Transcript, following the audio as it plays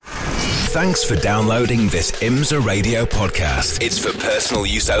Thanks for downloading this IMSA Radio podcast. It's for personal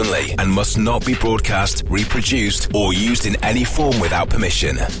use only and must not be broadcast, reproduced, or used in any form without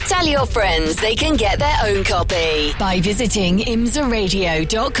permission. Tell your friends they can get their own copy by visiting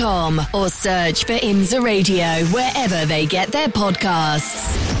imsaradio.com or search for IMSA Radio wherever they get their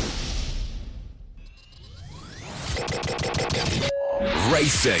podcasts.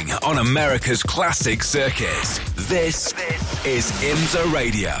 Racing on America's classic circuit. This is IMSA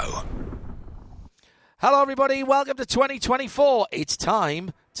Radio. Hello everybody, welcome to 2024. It's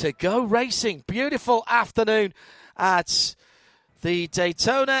time to go racing. Beautiful afternoon at the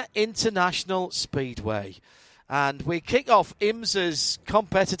Daytona International Speedway. And we kick off IMSA's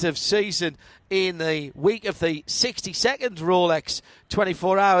competitive season in the week of the 62nd Rolex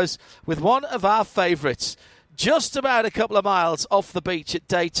 24 Hours with one of our favourites. Just about a couple of miles off the beach at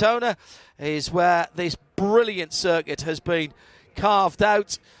Daytona is where this brilliant circuit has been carved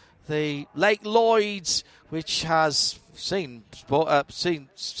out. The Lake Lloyd's, which has seen speedboat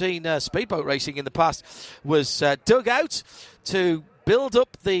racing in the past, was dug out to build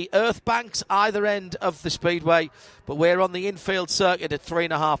up the earth banks either end of the speedway. But we're on the infield circuit at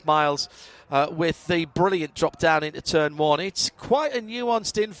 3.5 miles with the brilliant drop down into turn one. It's quite a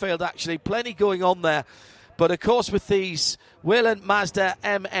nuanced infield, actually. Plenty going on there. But, of course, with these Whelen Mazda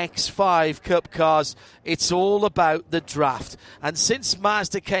MX5 Cup cars, it's all about the draft. And since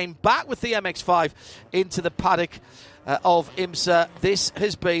Mazda came back with the MX5 into the paddock of IMSA, this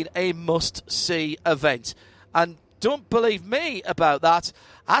has been a must-see event. And don't believe me about that.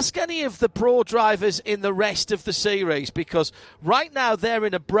 Ask any of the pro drivers in the rest of the series, because right now they're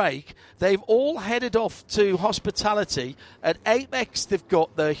in a break. They've all headed off to hospitality. At Apex, they've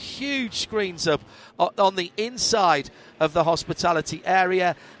got the huge screens up on the inside of the hospitality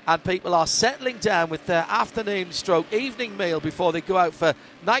area, and people are settling down with their afternoon stroke evening meal before they go out for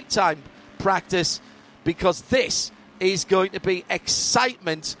nighttime practice, because this is going to be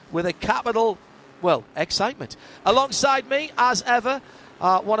excitement with a capital, well, excitement. Alongside me, as ever,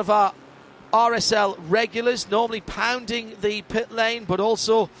 one of our RSL regulars, normally pounding the pit lane, but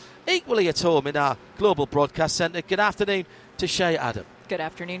also equally at home in our Global Broadcast Centre. Good afternoon to Shay Adam. Good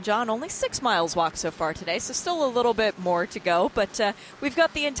afternoon, John. Only 6 miles walked so far today, so still a little bit more to go. But we've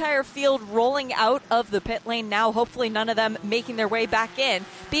got the entire field rolling out of the pit lane now, hopefully none of them making their way back in,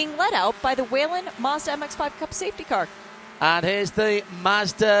 being led out by the Whelen Mazda MX5 Cup safety car. And here's the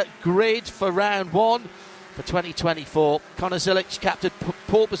Mazda grid for round one for 2024. Conor Zilich captured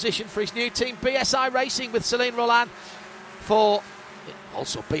pole position for his new team, BSI Racing, with Celine Roland for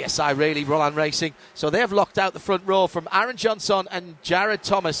also BSI really, Roland Racing. So they've locked out the front row from Aaron Johnson and Jared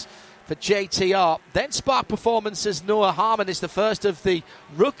Thomas for JTR. Then Spark Performance's Noah Harmon is the first of the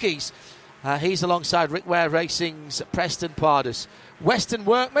rookies. He's alongside Rick Ware Racing's Preston Pardus. Western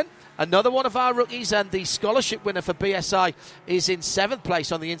Workman, another one of our rookies, and the scholarship winner for BSI, is in 7th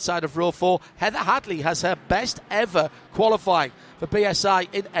place on the inside of row 4. Heather Hadley has her best ever qualifying for BSI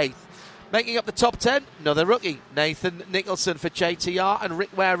in 8th. Making up the top 10, another rookie, Nathan Nicholson for JTR and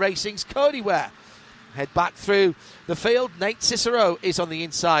Rick Ware Racing's Cody Ware. Head back through the field. Nate Cicero is on the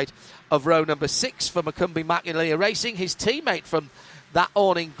inside of row number 6 for Macumbi Maculalia Racing. His teammate from that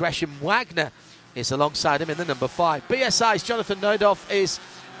awning, Gresham Wagner, is alongside him in the number 5. BSI's Jonathan Nodoff is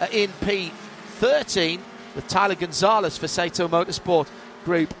in P13 with Tyler Gonzalez for Sato Motorsport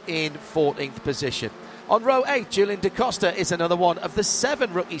Group in 14th position. On row 8, Julian DaCosta is another one of the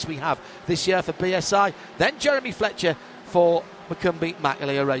 7 rookies we have this year for BSI. Then Jeremy Fletcher for Macumbi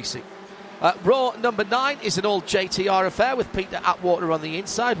Maculalia Racing. Row number 9 is an all JTR affair with Peter Atwater on the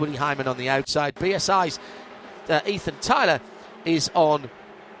inside, Woody Hyman on the outside. BSI's Ethan Tyler is on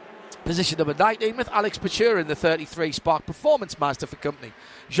position number 19 with Alex Pachura in the 33 Spark Performance Mazda for company.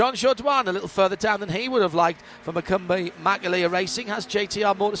 Jean Jourdouin, a little further down than he would have liked for Macumbi Maculalia Racing, has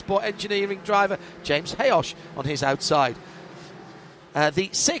JTR Motorsport Engineering driver James Hayosh on his outside. The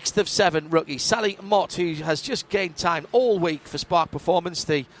 6th of 7 rookies, Sally Mott, who has just gained time all week for Spark Performance,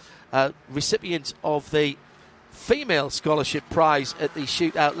 the recipient of the female scholarship prize at the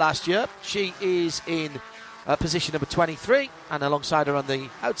shootout last year. She is in position number 23, and alongside her on the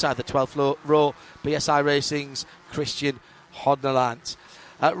outside the 12th row, BSI Racing's Christian Hodneland.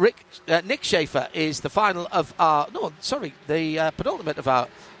 Nick Schaefer is the final of the penultimate of our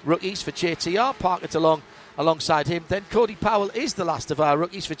rookies for JTR. Parker DeLong alongside him. Then Cody Powell is the last of our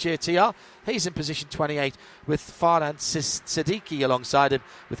rookies for JTR. He's in position 28 with Farhan Siddiqui alongside him,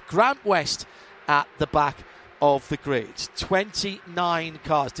 with Grant West at the back of the grid. 29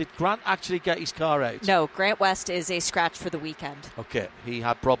 cars. Did Grant actually get his car out? No, Grant West is a scratch for the weekend. Okay, he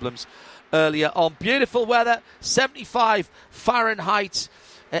had problems earlier on. Beautiful weather, 75 Fahrenheit.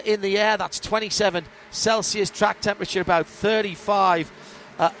 in the air. That's 27 Celsius. Track temperature about 35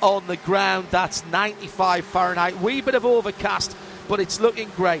 on the ground. That's 95 Fahrenheit. Wee bit of overcast, but it's looking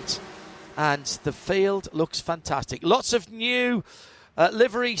great. And the field looks fantastic. Lots of new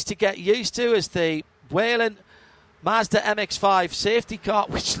liveries to get used to as the Whelen Mazda MX5 safety car,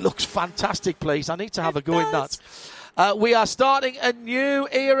 which looks fantastic, please. I need to have a go in that. We are starting a new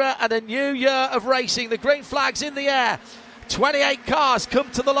era and a new year of racing. The green flag's in the air. 28 cars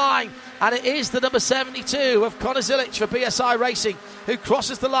come to the line, and it is the number 72 of Conor Zilic for BSI Racing who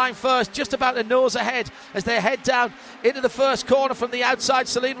crosses the line first, just about a nose ahead as they head down into the first corner from the outside.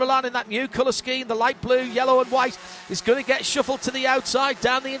 Celine Roland in that new colour scheme, the light blue, yellow and white, is going to get shuffled to the outside.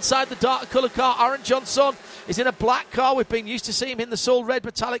 Down the inside, the darker colour car, Aaron Johnson, is in a black car. We've been used to seeing him in the soul red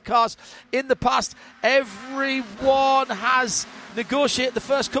metallic cars in the past. Everyone has negotiated the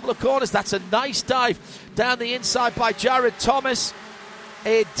first couple of corners. That's a nice dive down the inside by Jared Thomas,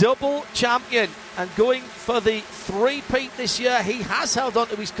 a double champion and going for the three-peat this year. He has held on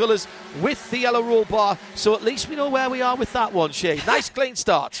to his colours with the yellow roll bar, so at least we know where we are with that one, Shea. Nice clean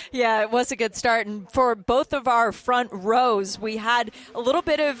start. Yeah, it was a good start, and for both of our front rows, we had a little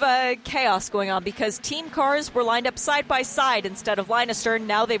bit of chaos going on because team cars were lined up side by side instead of line astern.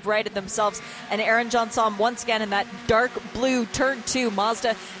 Now they've righted themselves, and Aaron Johnson once again in that dark blue turn 2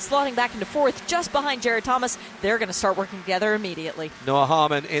 Mazda slotting back into fourth just behind Jared Thomas. They're going to start working together immediately. Noah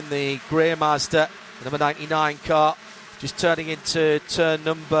Harmon in the grey Mazda, the number 99 car, just turning into turn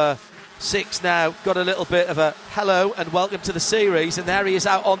number 6 now. Got a little bit of a hello and welcome to the series, and there he is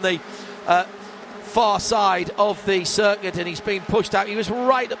out on the far side of the circuit, and he's been pushed out. He was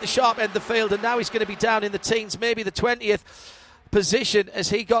right at the sharp end of the field, and now he's going to be down in the teens, maybe the 20th position, as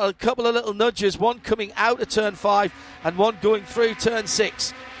he got a couple of little nudges, one coming out of turn 5 and one going through turn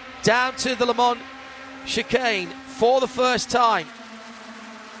 6. Down to the Le Mans chicane for the first time,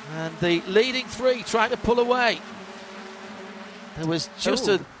 and the leading 3 trying to pull away. There was just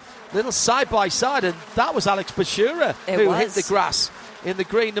a little side-by-side, and that was Alex Bashura who hit the grass in the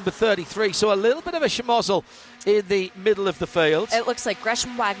green number 33. So a little bit of a schmozzle in the middle of the field. It looks like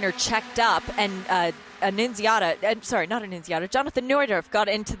Gresham Wagner checked up, and Jonathan Neudorf got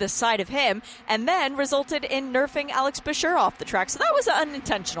into the side of him and then resulted in nerfing Alex Bashura off the track. So that was an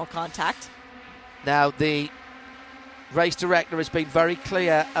unintentional contact. Now, the race director has been very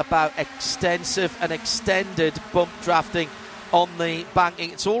clear about extensive and extended bump drafting on the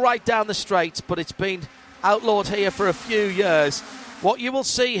banking. It's all right down the straight, but it's been outlawed here for a few years. What you will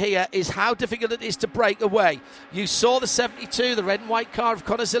see here is how difficult it is to break away. You saw the 72, the red and white car of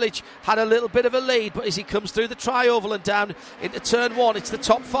Conor Zilic, had a little bit of a lead, but as he comes through the tri-oval and down into turn 1, it's the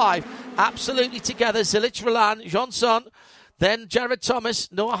top 5 absolutely together. Zilic, Roland, Johnson, then Jared Thomas,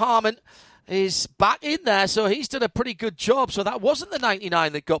 Noah Harmon is back in there, so he's done a pretty good job. So that wasn't the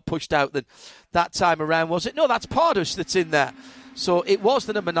 99 that got pushed out that time around, was it? No, that's Pardus that's in there. So it was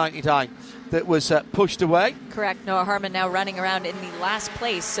the number 99 that was pushed away. Correct. Noah Harmon now running around in the last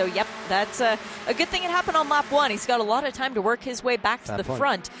place. So, yep, that's a good thing it happened on lap 1. He's got a lot of time to work his way back to the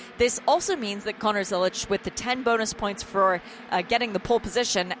front. This also means that Conor Zilic, with the 10 bonus points for getting the pole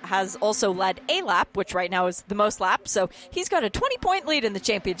position, has also led a lap, which right now is the most laps. So he's got a 20-point lead in the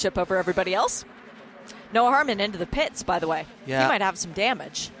championship over everybody else. Noah Harmon into the pits, by the way. Yeah. He might have some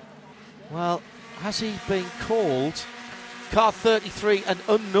damage. Well, has he been called? Car 33, an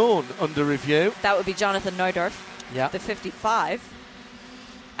unknown under review. That would be Jonathan Neudorf, the 55.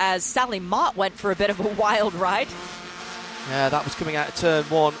 As Sally Mott went for a bit of a wild ride. Yeah, that was coming out of turn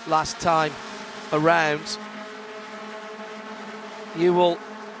 1 last time around. You will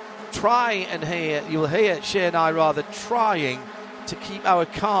hear Shea and I rather trying to keep our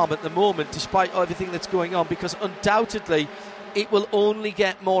calm at the moment, despite everything that's going on, because undoubtedly it will only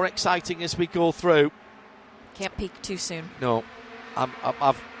get more exciting as we go through. Can't peak too soon. No. I'm going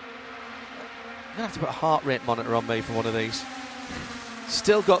to have to put a heart rate monitor on me for one of these.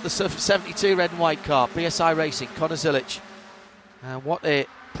 Still got the 72 red and white car, BSI Racing, Conor Zilic. And what a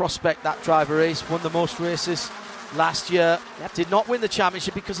prospect that driver is. Won the most races last year. Yep. Did not win the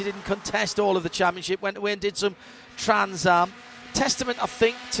championship because he didn't contest all of the championship. Went away and did some Trans Am. Testament, I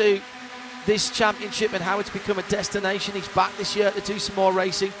think, to this championship and how it's become a destination. He's back this year to do some more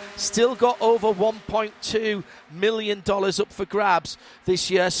racing. Still got over $1.2 million up for grabs this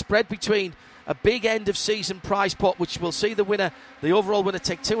year, spread between a big end of season prize pot, which will see the overall winner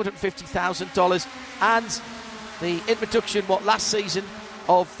take $250,000, and the introduction last season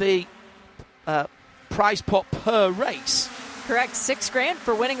of the prize pot per race Correct, $6,000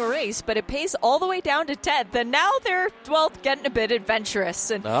 for winning a race, but it pays all the way down to 10th. And now they're, getting a bit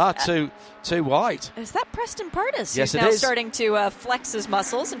adventurous. And too wide. Is that Preston Pardis? Yes, who's it now is. starting to flex his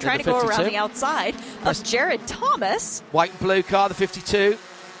muscles and trying to go 52. around the outside of Jared Thomas. White and blue car, the 52,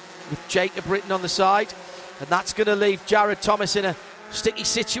 with Jacob written on the side. And that's going to leave Jared Thomas in a sticky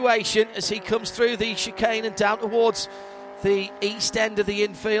situation as he comes through the chicane and down towards the east end of the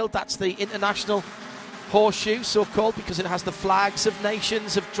infield. That's the international horseshoe, so called, because it has the flags of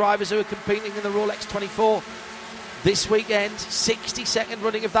nations of drivers who are competing in the Rolex 24 this weekend. 62nd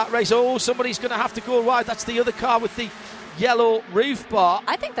running of that race. Oh, somebody's going to have to go wide. That's the other car with the yellow roof bar.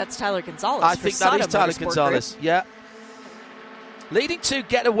 I think that's Tyler Gonzalez. I think that is Tyler Gonzalez. Yeah. Leading to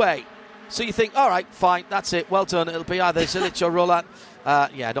getaway. So you think, all right, fine, that's it. Well done. It'll be either Zilic or Roland.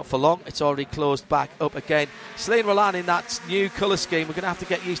 Not for long. It's already closed back up again. Celine Roland in that new colour scheme. We're going to have to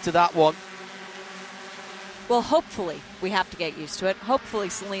get used to that one. Well, hopefully we have to get used to it. Hopefully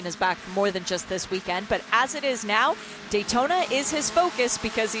Celine is back for more than just this weekend. But as it is now, Daytona is his focus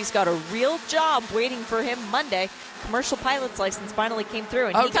because he's got a real job waiting for him Monday. Commercial pilot's license finally came through,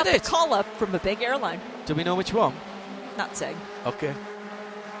 and he got the call up from a big airline. Do we know which one? Not saying. Okay.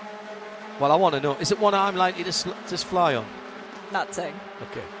 Well, I want to know. Is it one I'm likely to fly on? Not saying.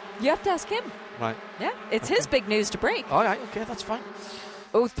 Okay. You have to ask him. Right. Yeah, it's his big news to break. All right, okay, that's fine.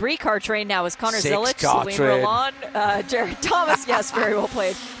 Oh, 3-car train now is Connor Zilic, Celine train. Roland, Jared Thomas, yes, very well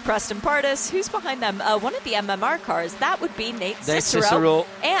played. Preston Pardis. Who's behind them? One of the MMR cars. That would be Nate Cicero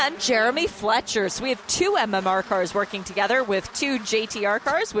and Jeremy Fletcher. So we have 2 MMR cars working together with 2 JTR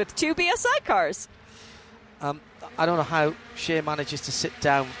cars with 2 BSI cars. I don't know how Shea manages to sit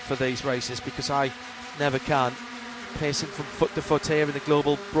down for these races because I never can. Pacing from foot to foot here in the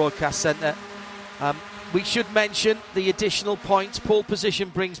Global Broadcast Centre. We should mention the additional points. Pole position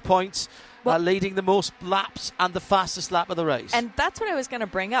brings points, leading the most laps and the fastest lap of the race. And that's what I was going to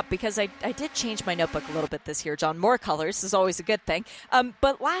bring up because I did change my notebook a little bit this year, John. More colors is always a good thing.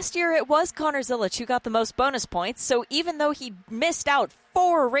 But last year it was Connor Zilic who got the most bonus points. So even though he missed out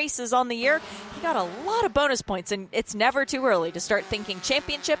 4 races on the year, he got a lot of bonus points. And it's never too early to start thinking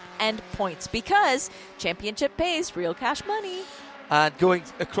championship and points because championship pays real cash money. And going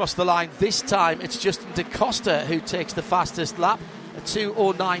across the line this time, it's Justin DaCosta who takes the fastest lap, a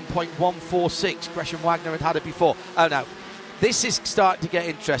 2:09.146. Gresham Wagner had it before. Oh, no. This is starting to get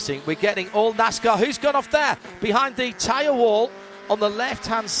interesting. We're getting all NASCAR. Who's gone off there? Behind the tyre wall on the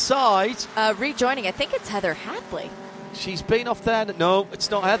left-hand side. Rejoining, I think it's Heather Hadley. She's been off there. No, it's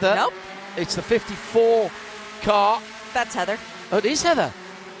not Heather. Nope. It's the 54 car. That's Heather. Oh, it is Heather.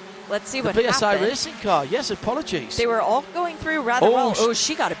 Let's see the what BSI happened. racing car. Yes, apologies. They were all going through rather well. Oh,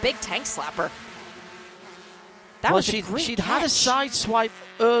 she got a big tank slapper. That was a great she'd catch. had a side swipe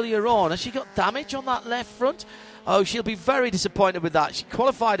earlier on. Has she got damage on that left front? Oh, she'll be very disappointed with that. She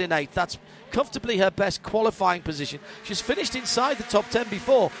qualified in 8th. That's comfortably her best qualifying position. She's finished inside the top 10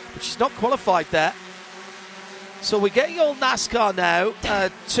 before, but she's not qualified there. So we're getting old NASCAR now,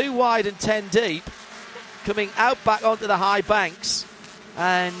 2 wide and 10 deep, coming out back onto the high banks.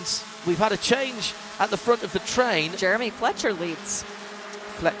 And we've had a change at the front of the train. Jeremy Fletcher leads.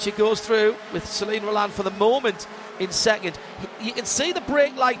 Fletcher goes through with Celine Roland for the moment in second. You can see the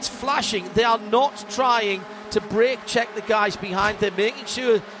brake lights flashing. They are not trying to brake check the guys behind them, making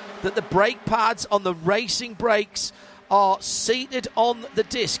sure that the brake pads on the racing brakes are seated on the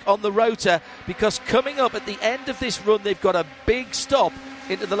disc, on the rotor, because coming up at the end of this run, they've got a big stop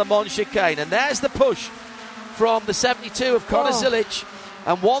into the Le Mans chicane. And there's the push from the 72 of Connor Zilic.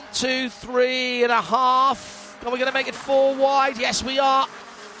 And 1, 2, 3.5. Are we going to make it 4 wide? Yes, we are.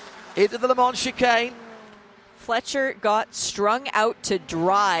 Into the Le Mans chicane. Fletcher got strung out to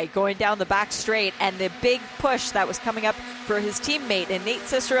dry going down the back straight, and the big push that was coming up for his teammate, and Nate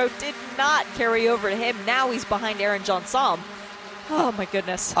Cicero did not carry over to him. Now he's behind Aaron Johnson. Oh, my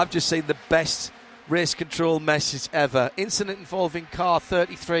goodness. I've just seen the best race control message ever. Incident involving car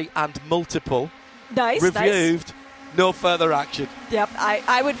 33 and multiple. Nice. Reviewed. Nice. No further action. Yep,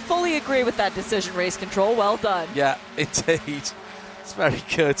 I would fully agree with that decision, race control. Well done. Yeah, indeed. It's very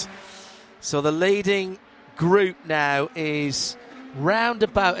good. So the leading group now is round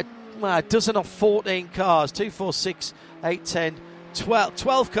about a dozen or 14 cars. 2, 4, 6, 8, 10, 12.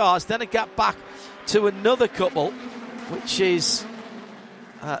 12 cars. Then a gap back to another couple, which is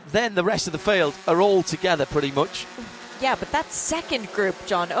then the rest of the field are all together pretty much. Yeah, but that second group,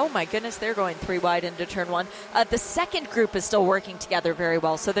 John, oh my goodness, they're going 3 wide into turn 1. The second group is still working together very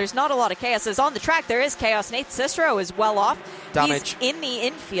well, so there's not a lot of chaos. As on the track, there is chaos. Nate Cicero is well off. Damage. He's in the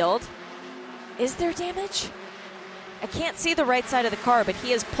infield. Is there damage? I can't see the right side of the car, but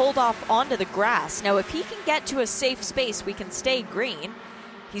he has pulled off onto the grass. Now, if he can get to a safe space, we can stay green.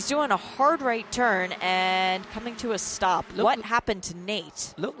 He's doing a hard right turn and coming to a stop. What happened to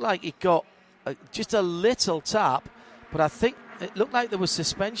Nate? Looked like he got just a little tap, but I think it looked like there was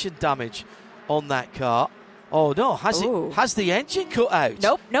suspension damage on that car. Oh, no. Has the engine cut out?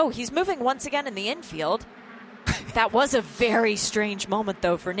 Nope. No, he's moving once again in the infield. That was a very strange moment,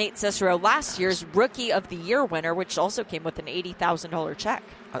 though, for Nate Cicero, last year's Rookie of the Year winner, which also came with an $80,000 check.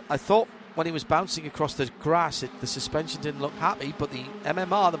 I thought when he was bouncing across the grass, the suspension didn't look happy, but the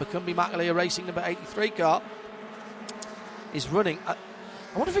MMR, the McCumbee-McAleer Racing number 83 car, is running. I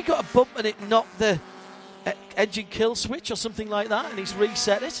wonder if he got a bump and it knocked the engine kill switch or something like that, and he's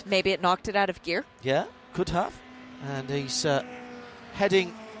reset it. Maybe it knocked it out of gear. Yeah, could have. And he's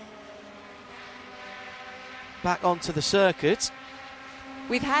heading back onto the circuit.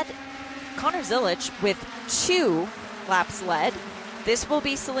 We've had Connor Zilic with 2 laps led. This will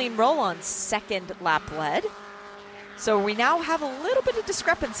be Celine Roland's second lap led. So we now have a little bit of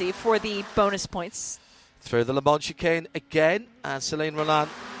discrepancy for the bonus points. Through the Le Mans chicane again, and Celine Roland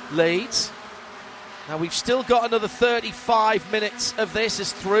leads. Now we've still got another 35 minutes of this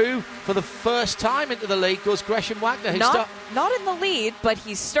as through for the first time into the lead goes Gresham Wagner. Not in the lead, but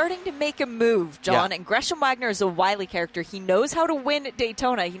he's starting to make a move, John. Yeah. And Gresham Wagner is a wily character. He knows how to win at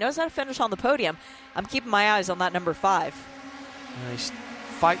Daytona. He knows how to finish on the podium. I'm keeping my eyes on that number 5. He's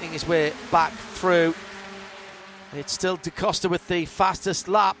fighting his way back through. It's still DaCosta with the fastest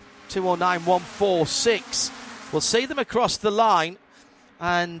lap, 2:09.146. We'll see them across the line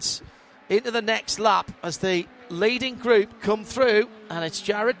and into the next lap as the leading group come through, and it's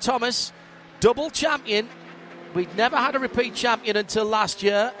Jared Thomas, double champion. We'd never had a repeat champion until last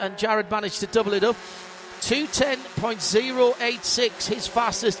year, and Jared managed to double it up. 2:10.086, his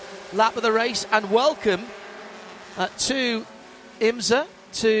fastest lap of the race. And welcome to IMSA,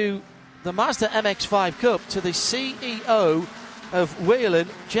 to the Mazda MX5 Cup, to the CEO of Whelen,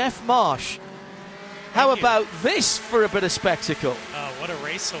 Jeff Marsh. How about this for a bit of spectacle? What a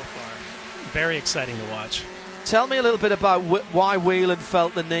race so far. Very exciting to watch. Tell me a little bit about why Whelen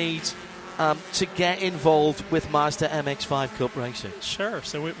felt the need to get involved with Mazda MX5 Cup racing. Sure.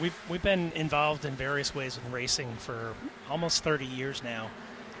 So we've been involved in various ways with racing for almost 30 years now.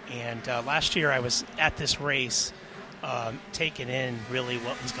 And last year I was at this race taking in really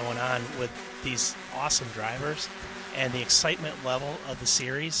what was going on with these awesome drivers, and the excitement level of the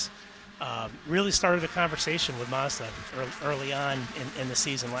series really started a conversation with Mazda early on in the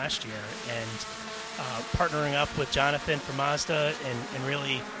season last year, and partnering up with Jonathan from Mazda and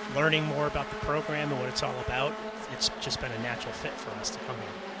really learning more about the program and what it's all about. It's just been a natural fit for us to come here.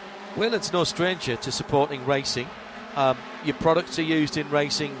 Whelan's no stranger to supporting racing. Your products are used in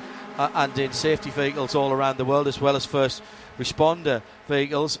racing and in safety vehicles all around the world, as well as first responder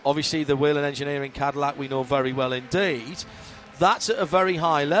vehicles. Obviously, the Whelen Engineering Cadillac we know very well indeed. That's at a very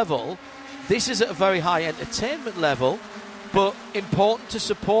high level. This is at a very high entertainment level, but important to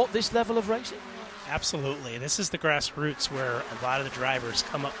support this level of racing. Absolutely. This is the grassroots where a lot of the drivers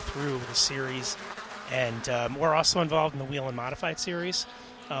come up through the series, and we're also involved in the Whelen Modified Series.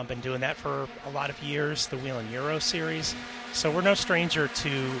 Been doing that for a lot of years, the Whelen Euro Series. So we're no stranger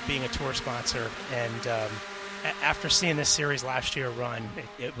to being a tour sponsor, and after seeing this series last year run,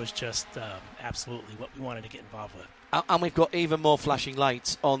 it was just absolutely what we wanted to get involved with. And we've got even more flashing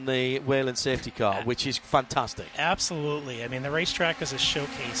lights on the Whelen safety car, which is fantastic. Absolutely. I mean, the racetrack is a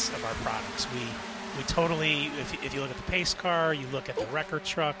showcase of our products. We totally, if you look at the pace car, you look at the wrecker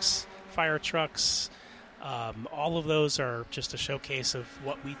trucks, fire trucks, all of those are just a showcase of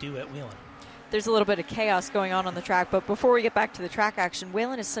what we do at Whelen. There's a little bit of chaos going on the track, but before we get back to the track action,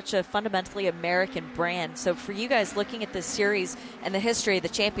 Whelen is such a fundamentally American brand. So for you guys looking at this series and the history of the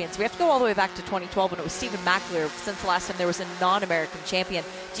champions, we have to go all the way back to 2012 when it was Stephen McAleer. Since the last time there was a non-American champion.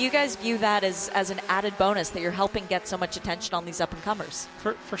 Do you guys view that as an added bonus that you're helping get so much attention on these up-and-comers?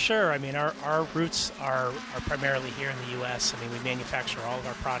 For sure. I mean, our roots are primarily here in the U.S. I mean, we manufacture all of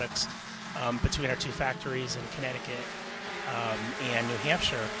our products between our 2 factories in Connecticut and New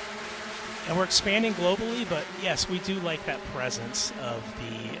Hampshire. And we're expanding globally, but yes, we do like that presence of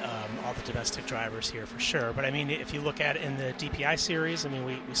all the domestic drivers here for sure. But I mean, if you look at it in the DPI series, I mean,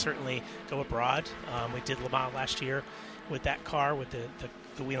 we certainly go abroad. We did Le Mans last year with that car, with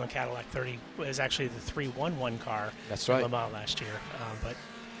the Whelen Cadillac 30. It was actually the 311 car. That's right. In Le Mans last year. But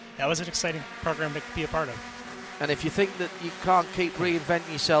that was an exciting program to be a part of. And if you think that you can't keep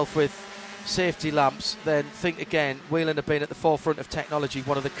reinventing yourself with safety lamps, then think again. Whelen have been at the forefront of technology.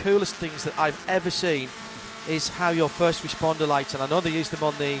 One of the coolest things that I've ever seen is how your first responder lights, and I know they use them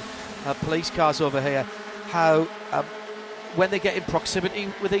on the police cars over here, how when they get in proximity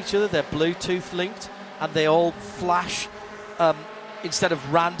with each other, they're Bluetooth linked and they all flash instead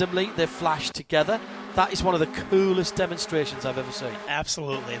of randomly, they flash together. That is one of the coolest demonstrations I've ever seen.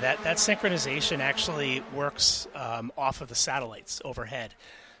 Absolutely. That synchronization actually works off of the satellites overhead.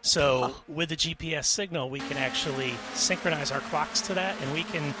 So with the GPS signal, we can actually synchronize our clocks to that, and we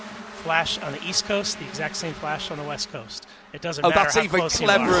can flash on the East Coast, the exact same flash on the West Coast. It doesn't matter that's how even close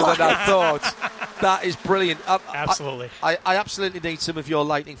cleverer you are. than I thought. That is brilliant. Absolutely. I absolutely need some of your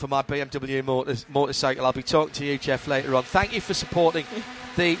lighting for my BMW motorcycle. I'll be talking to you, Jeff, later on. Thank you for supporting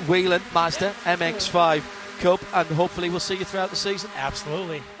the Whelan Mazda MX5 Cup, and hopefully we'll see you throughout the season.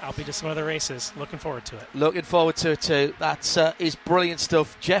 Absolutely. I'll be to some other races. Looking forward to it. Looking forward to it too. That is brilliant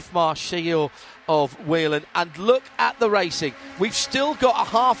stuff. Jeff Marsh, CEO of Whelan. And look at the racing. We've still got a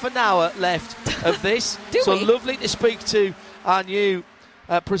half an hour left of this. So lovely to speak to our new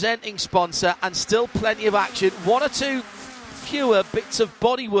presenting sponsor, and still plenty of action. One or two fewer bits of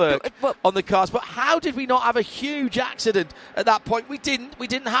bodywork on the cars, but how did we not have a huge accident at that point? We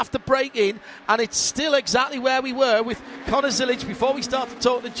didn't have to break in, and it's still exactly where we were with Connor Zilic. Before we start to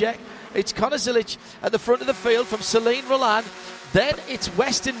talk to Jack, it's Connor Zilic at the front of the field from Celine Roland. Then it's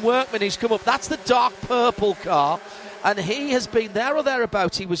Weston Workman who's come up. That's the dark purple car, and he has been there or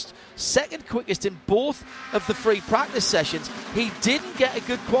thereabouts. He was second quickest in both of the free practice sessions. He didn't get a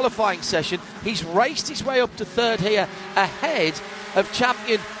good qualifying session. He's raced his way up to third here, ahead of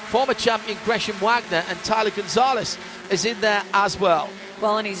former champion Gresham Wagner, and Tyler Gonzalez is in there as well.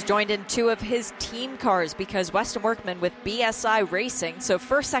 Well, and he's joined in two of his team cars, because Weston Workman with BSI Racing, so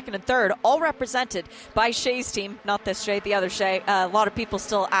first, second, and third, all represented by Shay's team. Not this Shay, the other Shay. A lot of people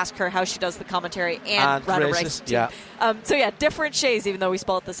still ask her how she does the commentary and run a race team. Yeah. Different Shays, even though we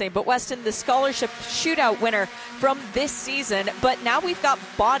spell it the same. But Weston, the scholarship shootout winner from this season. But now we've got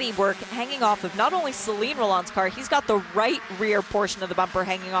body work hanging off of not only Celine Roland's car, he's got the right rear portion of the bumper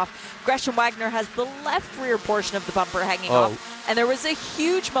hanging off. Gresham Wagner has the left rear portion of the bumper hanging off. And there was a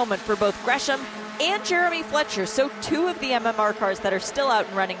huge moment for both Gresham and Jeremy Fletcher. So two of the MMR cars that are still out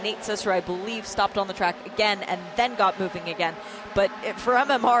and running. Nate Cicero, I believe, stopped on the track again and then got moving again. But for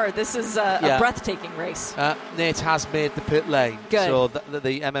MMR, this is a breathtaking race. Nate has made the pit lane. Good. So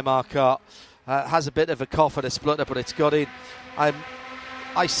the MMR car has a bit of a cough and a splutter, but it's got in.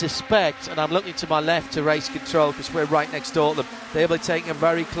 I suspect, and I'm looking to my left to race control because we're right next door to them, they'll be taking a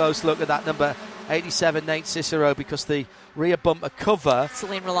very close look at that number 87 Nate Cicero, because the rear bumper cover,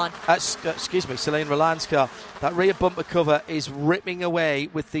 Celine Roland. Celine Roland's car, that rear bumper cover is ripping away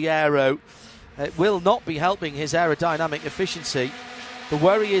with the aero. It will not be helping his aerodynamic efficiency. The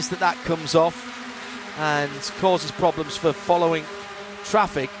worry is that comes off and causes problems for following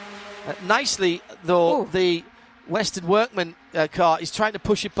traffic. Nicely, though, the Weston Workman car is trying to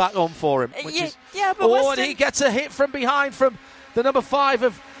push it back on for him. But Weston... and he gets a hit from behind from the number 5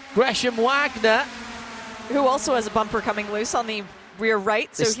 of Gresham Wagner, who also has a bumper coming loose on the rear right.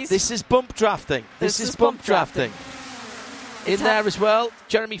 So this is bump drafting. This is bump drafting. In there as well,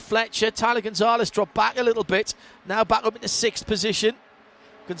 Jeremy Fletcher. Tyler Gonzalez dropped back a little bit. Now back up into 6th position.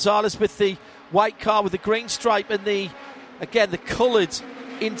 Gonzalez with the white car with the green stripe and the coloured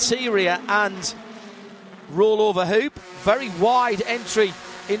interior and rollover hoop. Very wide entry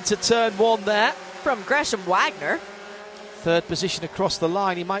into turn 1 there. From Gresham Wagner. 3rd position across the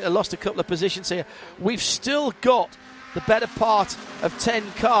line. He might have lost a couple of positions here. We've still got the better part of 10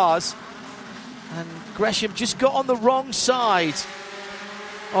 cars, and Gresham just got on the wrong side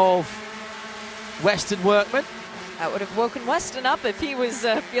of Weston Workman. That would have woken Weston up if he was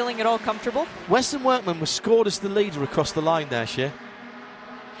feeling at all comfortable. Weston Workman was scored as the leader across the line there, Shea.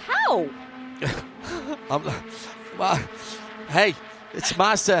 How? Hey, it's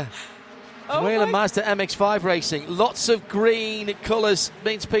Mazda. Whelan Mazda MX5 Racing. Lots of green colours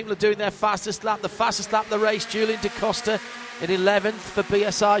means people are doing their fastest lap. The fastest lap of the race, Julian DaCosta in 11th for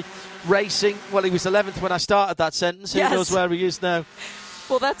BSI Racing. Well, he was 11th when I started that sentence. Yes. Who knows where he is now?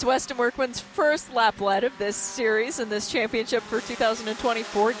 Well, that's Weston Workman's first lap lead of this series and this championship for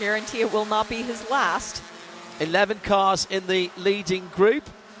 2024. Guarantee it will not be his last. 11 cars in the leading group.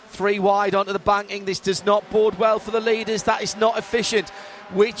 3 wide onto the banking. This does not bode well for the leaders. That is not efficient.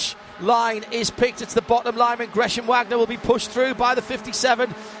 Which line is picked? It's the bottom line, and Gresham Wagner will be pushed through by the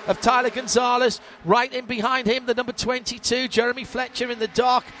 57 of Tyler Gonzalez. Right in behind him, the number 22, Jeremy Fletcher, in the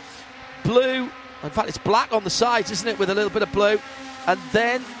dark blue. In fact, it's black on the sides, isn't it, with a little bit of blue. And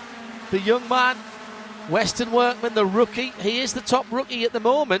then the young man, Weston Workman, the rookie. He is the top rookie at the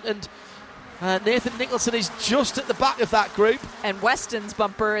moment, and Nathan Nicholson is just at the back of that group. And Weston's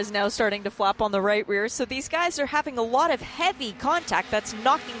bumper is now starting to flap on the right rear. So these guys are having a lot of heavy contact that's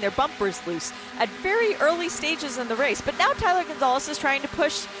knocking their bumpers loose at very early stages in the race. But now Tyler Gonzalez is trying to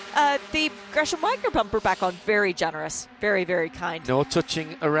push the Gresham Wagner bumper back on. Very generous. Very, very kind. No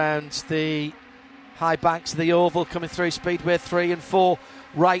touching around the high banks of the oval, coming through Speedway 3 and 4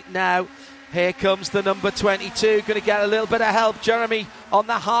 right now. Here comes the number 22, going to get a little bit of help. Jeremy on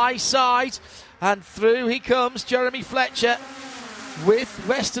the high side, and through he comes, Jeremy Fletcher, with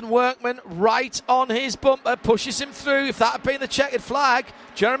Weston Workman right on his bumper, pushes him through. If that had been the checkered flag,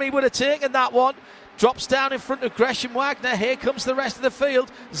 Jeremy would have taken that one. Drops down in front of Gresham Wagner. Here comes the rest of the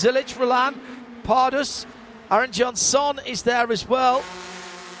field. Zilic, Roland, Pardus, Aaron Johnson is there as well.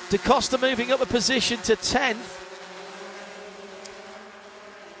 DaCosta moving up a position to 10th.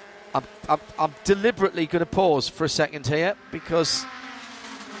 I'm deliberately going to pause for a second here, because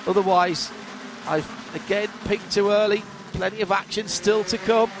otherwise I've again peaked too early. Plenty of action still to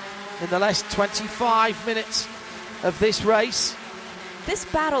come in the last 25 minutes of this race. This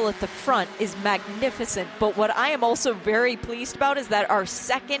battle at the front is magnificent, but what I am also very pleased about is that our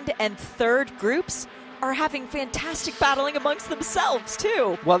second and third groups are having fantastic battling amongst themselves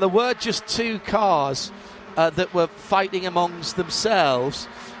too. Well, there were just two cars that were fighting amongst themselves.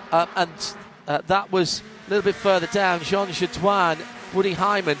 That was a little bit further down, Jean Jadouin, Woody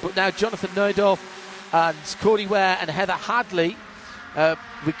Hyman, but now Jonathan Neudorf and Cody Ware and Heather Hadley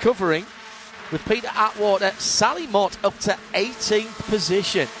recovering, with Peter Atwater, Sally Mott up to 18th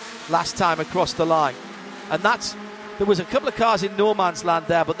position last time across the line. And there was a couple of cars in no man's land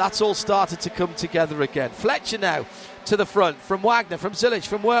there, but that's all started to come together again. Fletcher now to the front, from Wagner, from Zilic,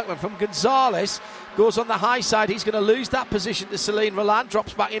 from Workman, from Gonzalez. Goes on the high side. He's going to lose that position to Celine Roland.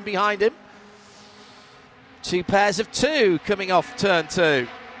 Drops back in behind him. Two pairs of two coming off turn 2.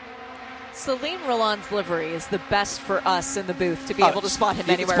 Celine Roland's livery is the best for us in the booth to be able to spot him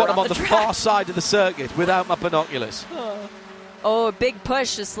anywhere around the track. You can spot him on the far side of the circuit without my binoculars. Oh, a big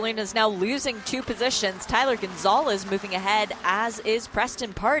push as Celine is now losing 2 positions. Tyler Gonzalez moving ahead, as is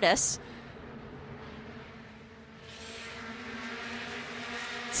Preston Pardus.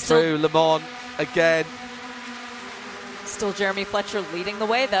 Through Le Mans again. Still Jeremy Fletcher leading the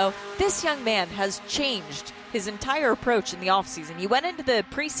way, though. This young man has changed his entire approach in the offseason. He went into the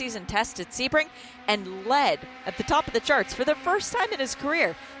preseason test at Sebring and led at the top of the charts for the first time in his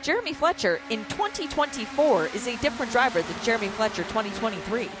career. Jeremy Fletcher in 2024 is a different driver than Jeremy Fletcher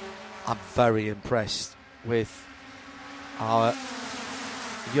 2023. I'm very impressed with our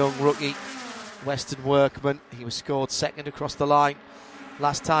young rookie, Weston Workman. He was scored second across the line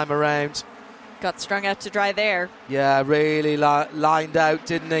last time around. Got strung out to dry there. Yeah, really lined out,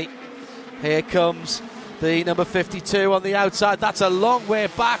 didn't he? Here comes the number 52 on the outside. That's a long way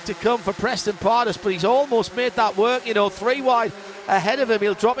back to come for Preston Pardus, but he's almost made that work. 3 wide ahead of him.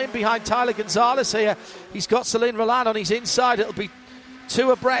 He'll drop in behind Tyler Gonzalez here. He's got Celine Roland on his inside. It'll be 2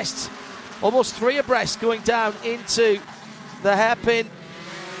 abreast, almost 3 abreast, going down into the hairpin.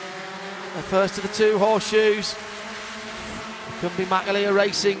 The first of the 2 horseshoes. Cumbie McAleer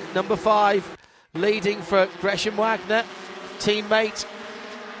Racing, number 5, leading for Gresham Wagner. Teammate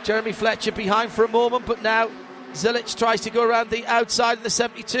Jeremy Fletcher behind for a moment, but now Zilic tries to go around the outside of the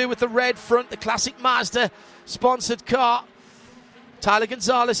 72 with the red front, the classic Mazda sponsored car. Tyler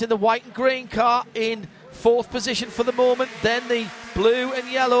Gonzalez in the white and green car in 4th position for the moment, then the blue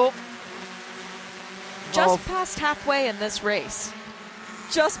and yellow. Just past halfway in this race.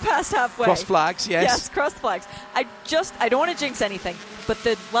 Just past halfway. Cross flags, yes. Yes, cross flags. I don't want to jinx anything, but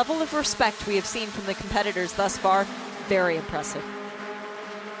the level of respect we have seen from the competitors thus far, very impressive.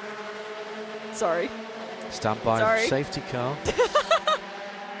 Sorry. Stand by safety car.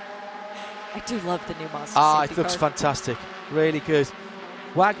 I do love the new Mazda it looks fantastic. Really good.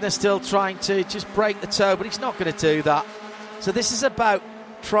 Wagner still trying to just break the toe, but he's not going to do that. So this is about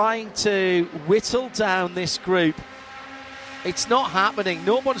trying to whittle down this group. It's not happening.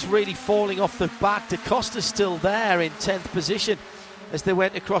 No one's really falling off the back. DaCosta's still there in 10th position as they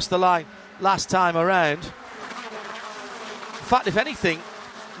went across the line last time around. In fact, if anything,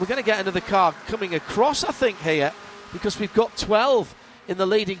 we're going to get another car coming across, I think, here, because we've got 12 in the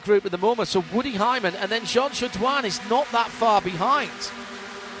leading group at the moment. So Woody Hyman and then Jean Jadouin is not that far behind.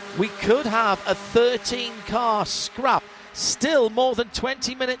 We could have a 13-car scrap. Still more than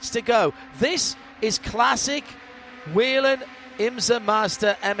 20 minutes to go. This is classic Whelen IMSA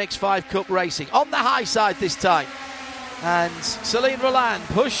Mazda MX5 Cup racing. On the high side this time. And Celine Roland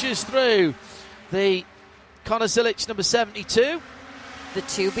pushes through the Connor Zilic number 72. The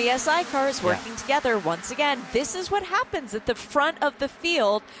two BSI cars working together once again. This is what happens at the front of the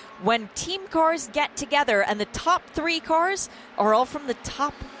field when team cars get together, and the top three cars are all from the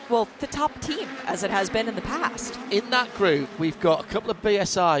top team, as it has been in the past. In that group, we've got a couple of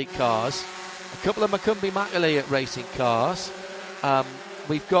BSI cars, a couple of Macumbi-Macaleod racing cars.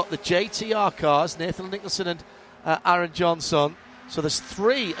 We've got the JTR cars, Nathan Nicholson and Aaron Johnson. So there's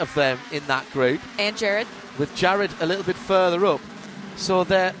three of them in that group. And Jared. With Jared a little bit further up. So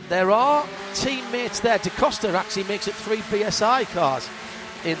there are teammates there. DaCosta actually makes it three BSI cars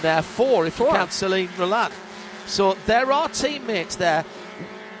in there, four if you count Celine Roland. So there are teammates there.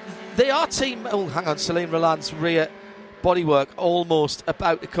 They are Celine Roland's rear bodywork almost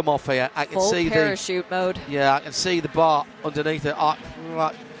about to come off here. I can Full see parachute mode. Yeah, I can see the bar underneath it.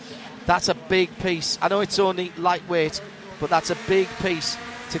 That's a big piece. I know it's only lightweight, but that's a big piece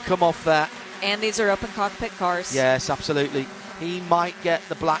to come off there. And these are open cockpit cars. Yes, absolutely. He might get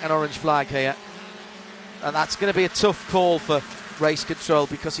the black and orange flag here. And that's going to be a tough call for race control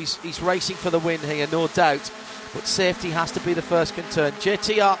because he's racing for the win here, no doubt. But safety has to be the first concern.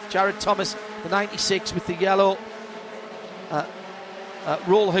 JTR, Jared Thomas, the 96 with the yellow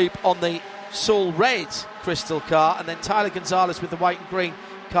roll hoop on the Soul Red crystal car. And then Tyler Gonzalez with the white and green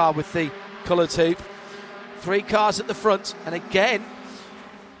car with the coloured hoop. Three cars at the front. And again,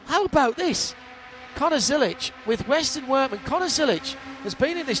 how about this? Connor Zilic with Weston Workman. Connor Zilic has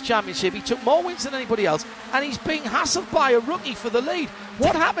been in this championship. He took more wins than anybody else, and he's being hassled by a rookie for the lead.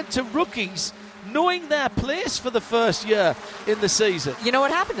 What happened to rookies knowing their place for the first year in the season? You know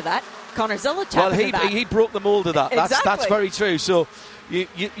what happened to that? Connor Zilic. Well, he broke the mould of that. Exactly. That's very true. So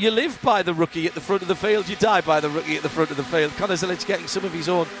you live by the rookie at the front of the field, you die by the rookie at the front of the field. Connor Zilic getting some of his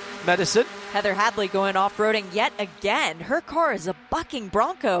own medicine. Heather Hadley going off-roading yet again. Her car is a bucking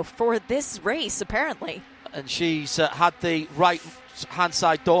Bronco for this race, apparently. And she's had the right-hand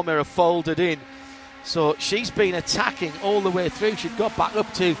side door mirror folded in. So she's been attacking all the way through. She'd got back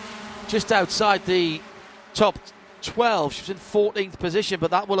up to just outside the top 12. She was in 14th position,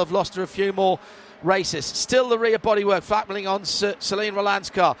 but that will have lost her a few more races. Still the rear bodywork flattening on Celine Roland's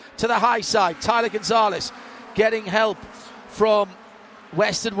car. To the high side, Tyler Gonzalez getting help from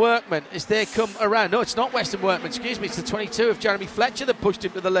Weston Workman as they come around. No, it's not Weston Workman, excuse me. It's the 22 of Jeremy Fletcher that pushed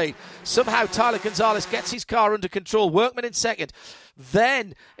him to the lead. Somehow Tyler Gonzalez gets his car under control. Workman in second.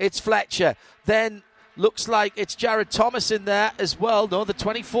 Then it's Fletcher. Then looks like it's Jared Thomas in there as well. No, the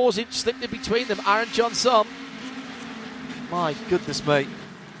 24's slipped in between them. Aaron Johnson. My goodness me.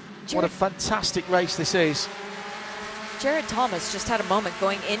 What a fantastic race this is. Jared Thomas just had a moment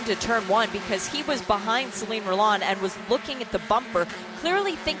going into turn one because he was behind Celine Roland and was looking at the bumper,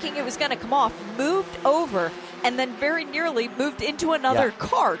 clearly thinking it was going to come off, moved over, and then very nearly moved into another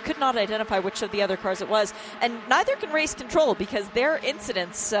car. Could not identify which of the other cars it was. And neither can Race Control because their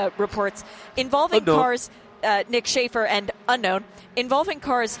incidents reports involving cars, Nick Schaefer and unknown, involving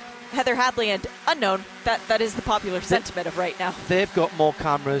cars, Heather Hadley and unknown. That is the popular sentiment of right now. They've got more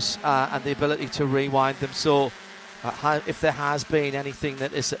cameras and the ability to rewind them, so if there has been anything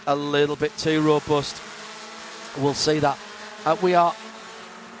that is a little bit too robust, we'll see that. We are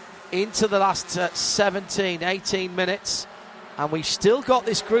into the last 17, 18 minutes, and we've still got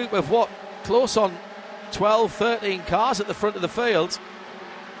this group of close on 12, 13 cars at the front of the field.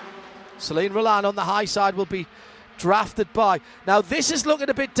 Celine Roland on the high side will be drafted by. Now this is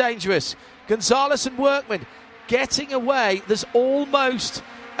looking a bit dangerous. Gonzalez and Workman getting away. There's almost...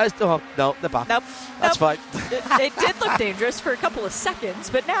 oh, no, they're back. Nope. That's fine. It did look dangerous for a couple of seconds,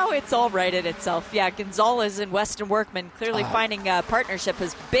 but now it's all righted itself. Yeah, Gonzalez and Weston Workman clearly finding a partnership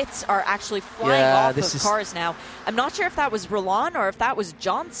as bits are actually flying off of cars now. I'm not sure if that was Roland or if that was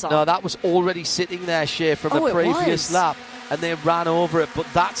Johnson. No, that was already sitting there, Shea, from the previous lap, and they ran over it. But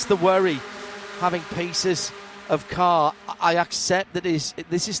that's the worry, having pieces of car. I accept that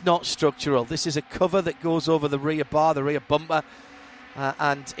this is not structural. This is a cover that goes over the rear bar, the rear bumper.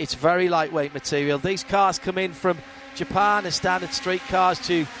 And it's very lightweight material. These cars come in from Japan as standard street cars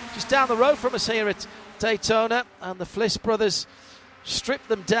to just down the road from us here at Daytona, and the Fliss brothers strip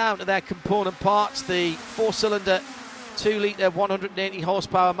them down to their component parts. The 4-cylinder 2-litre 180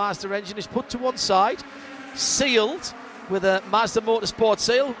 horsepower Mazda engine is put to one side, sealed with a Mazda Motorsport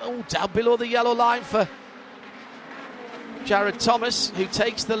seal. Down below the yellow line for Jared Thomas, who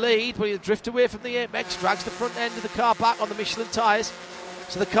takes the lead, but he'll drift away from the apex, drags the front end of the car back on the Michelin tyres.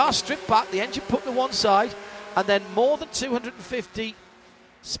 So the car stripped back, the engine put to one side, and then more than 250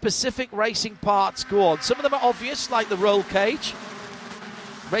 specific racing parts go on. Some of them are obvious, like the roll cage,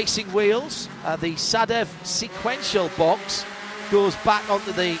 racing wheels, the Sadev sequential box goes back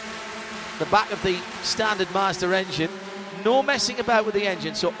onto the back of the standard Mazda engine. no messing about with the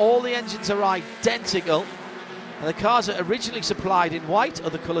engine, so all the engines are identical. And the cars are originally supplied in white,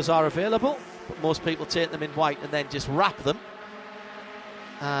 other colours are available, but most people take them in white and then just wrap them.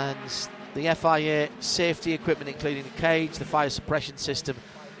 And the FIA safety equipment, including the cage, the fire suppression system,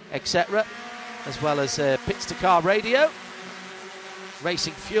 etc., as well as pits-to-car radio,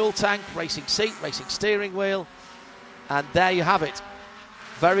 racing fuel tank, racing seat, racing steering wheel, and there you have it.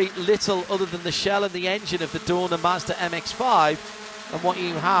 Very little other than the shell and the engine of the Daytona Mazda MX5, and what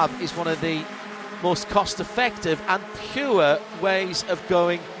you have is one of the most cost-effective and pure ways of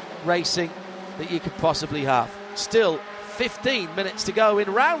going racing that you could possibly have. Still 15 minutes to go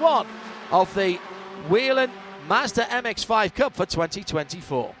in round one of the Whelen Mazda MX5 Cup for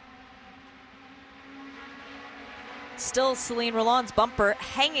 2024. Still Celine Rolland's bumper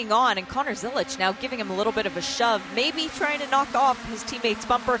hanging on, and Connor Zilic now giving him a little bit of a shove, maybe trying to knock off his teammate's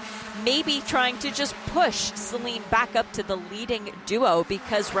bumper, maybe trying to just push Celine back up to the leading duo,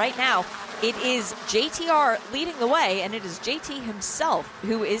 because right now it is JTR leading the way, and it is JT himself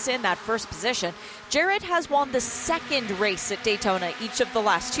who is in that first position. Jared has won the second race at Daytona each of the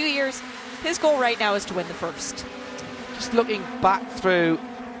last 2 years. His goal right now is to win the first. Just looking back through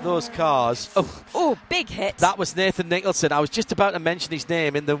those cars. Oh, big hit. That was Nathan Nicholson. I was just about to mention his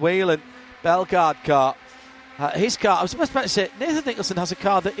name in the Whelen Bellegarde car. His car, I was about to say, Nathan Nicholson has a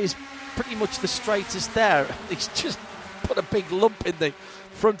car that is pretty much the straightest there. He's just put a big lump in the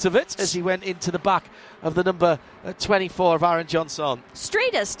front of it as he went into the back of the number 24 of Aaron Johnson.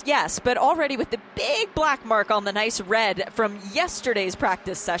 Straightest, yes, but already with the big black mark on the nice red from yesterday's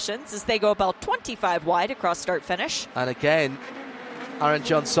practice sessions as they go about 25 wide across start-finish. And again, Aaron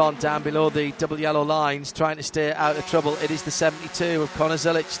Johnson down below the double yellow lines, trying to stay out of trouble. It is the 72 of Connor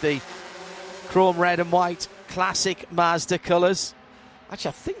Zilic, the chrome red and white classic Mazda colours. Actually,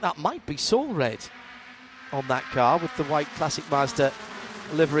 I think that might be Soul Red on that car with the white classic Mazda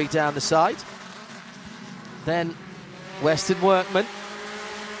livery down the side. Then Weston Workman,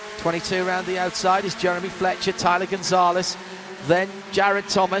 22 around the outside is Jeremy Fletcher, Tyler Gonzalez, then Jared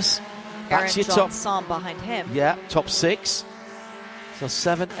Thomas. Aaron That's your Johnson behind him. Yeah, top 6. So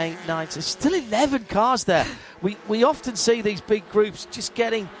 7, 8, 9. So still 11 cars there. We often see these big groups just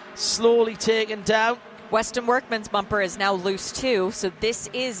getting slowly taken down. Weston Workman's bumper is now loose too, so this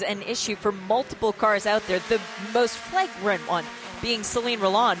is an issue for multiple cars out there. The most flagrant one being Celine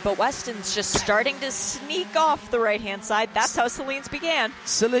Rolland, but Weston's just starting to sneak off the right-hand side. That's how Celine's began.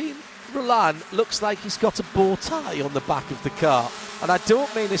 Celine Rolland looks like he's got a bow tie on the back of the car. And I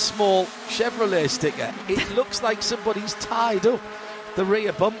don't mean a small Chevrolet sticker. It looks like somebody's tied up the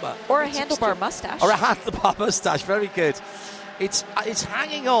rear bumper. Or a handlebar mustache. Or a handlebar mustache, very good. It's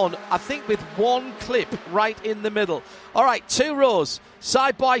hanging on, I think, with one clip right in the middle. All right, 2 rows,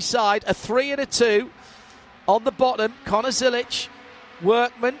 side by side, a 3 and a 2. On the bottom, Connor Zilic,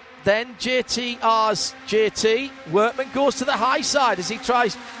 Workman, then JTR's JT. Workman goes to the high side as he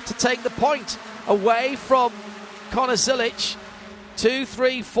tries to take the point away from Connor Zilic. 2,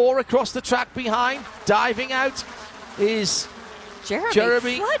 3, 4 across the track behind. Diving out is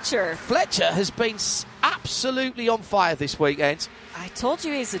Jeremy Fletcher. Fletcher has been absolutely on fire this weekend. I told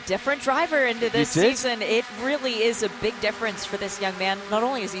you he's a different driver into this season. It really is a big difference for this young man. Not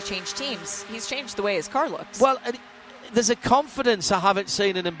only has he changed teams, he's changed the way his car looks. Well, there's a confidence I haven't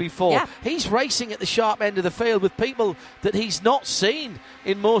seen in him before. Yeah. He's racing at the sharp end of the field with people that he's not seen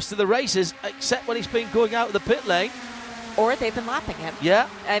in most of the races, except when he's been going out of the pit lane. Or they've been lapping him. Yeah.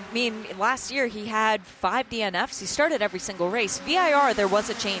 I mean, last year he had 5 DNFs. He started every single race. VIR, there was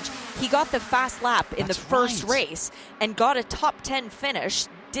a change. He got the fast lap in the first race and got a top 10 finish.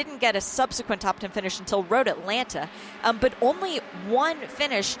 Didn't get a subsequent top 10 finish until Road Atlanta. But only one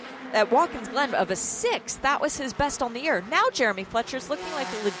finish at Watkins Glen of a 6. That was his best on the year. Now Jeremy Fletcher's looking like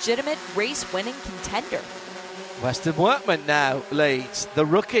a legitimate race-winning contender. Weston Workman now leads, the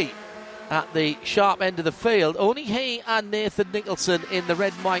rookie, at the sharp end of the field. Only he and Nathan Nicholson in the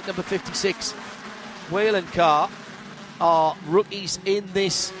red and white number 56 Whelen car are rookies in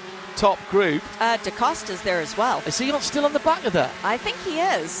this top group. DaCosta's there as well. Is he still on the back of that? I think he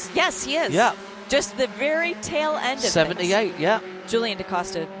is. Yes, he is. Yeah. Just the very tail end of 78, things. yeah. Julian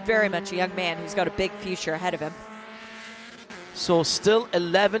DaCosta, very much a young man who's got a big future ahead of him. So still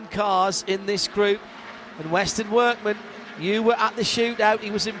 11 cars in this group. And Weston Workman, you were at the shootout. He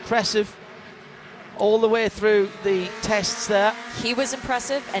was impressive all the way through the tests there. He was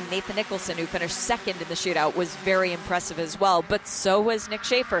impressive, and Nathan Nicholson, who finished second in the shootout, was very impressive as well. But so was Nick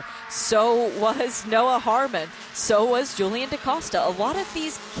Schaefer. So was Noah Harmon. So was Julian DaCosta. A lot of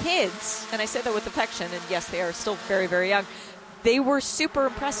these kids, and I say that with affection, and yes, they are still very, very young, they were super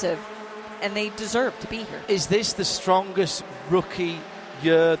impressive and they deserve to be here. Is this the strongest rookie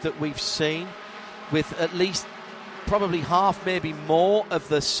year that we've seen, with at least probably half, maybe more, of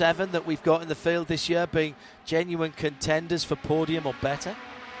the 7 that we've got in the field this year being genuine contenders for podium or better?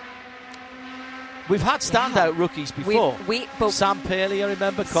 We've had standout rookies before. Sam Paley, I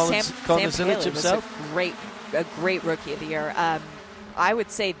remember. Connor Zilic himself. Was a great rookie of the year. I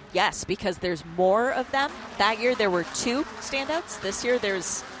would say yes, because there's more of them. That year there were 2 standouts. This year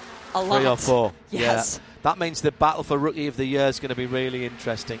there's a lot. 3 or 4. Yes. Yeah. That means the battle for Rookie of the Year is going to be really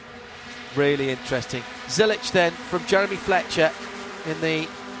interesting. Really interesting. Zilic then from Jeremy Fletcher in the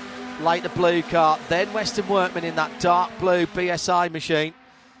lighter blue car. Then Weston Workman in that dark blue BSI machine.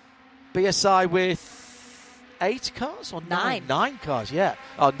 BSI with 8 cars or 9? 9 cars, yeah.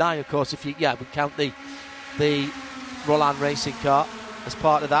 Oh, 9 of course. We count the Roland Racing car as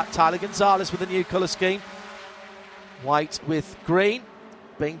part of that. Tyler Gonzalez with a new colour scheme. White with green.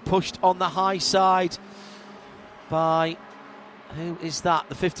 Being pushed on the high side by, who is that?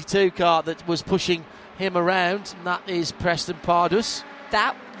 The 52 car that was pushing him around, and that is Preston Pardus.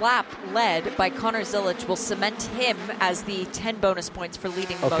 That lap led by Connor Zilic will cement him as the 10 bonus points for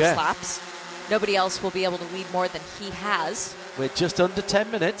leading the most laps. Nobody else will be able to lead more than he has. We're just under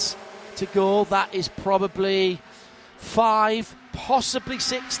 10 minutes to go. That is probably 5, possibly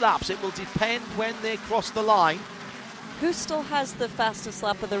 6 laps. It will depend when they cross the line. Who still has the fastest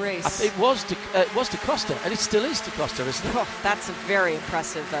lap of the race? It was Da Costa, and it still is Da Costa, isn't it? Oh, that's a very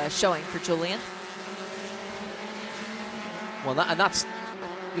impressive showing for Julian. Well, that's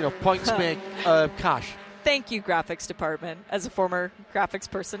points make cash. Thank you, graphics department. As a former graphics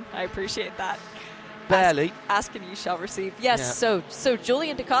person, I appreciate that. Barely. Ask and you shall receive. Yes, yeah. So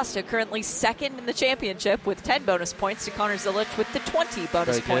Julian Da Costa currently second in the championship with 10 bonus points to Connor Zilic with the 20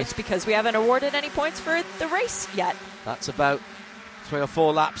 bonus points, because we haven't awarded any points for the race yet. That's about 3 or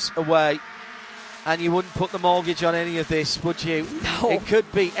 4 laps away. And you wouldn't put the mortgage on any of this, would you? No. It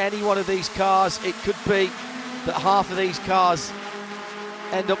could be any one of these cars. It could be that half of these cars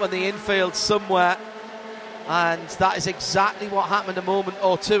end up on the infield somewhere. And that is exactly what happened a moment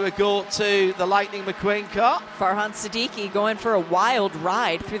or 2 ago to the Lightning McQueen car. Farhan Siddiqui going for a wild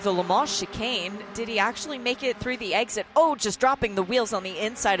ride through the Le Mans chicane. Did he actually make it through the exit? Oh, just dropping the wheels on the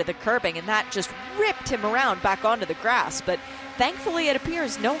inside of the curbing, and that just ripped him around back onto the grass. But thankfully it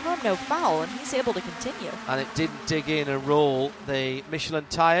appears no harm, no foul, and he's able to continue. And it didn't dig in and roll the Michelin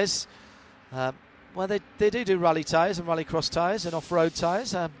tyres. Well, they do rally tyres and rallycross tyres and off-road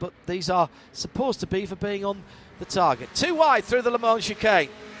tyres, but these are supposed to be for being on the target. Too wide through the Le Mans chicane.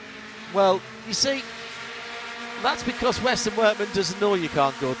 Well, you see, that's because Weston Workman doesn't know you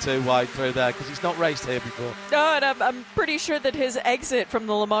can't go too wide through there, because he's not raced here before. No, and I'm pretty sure that his exit from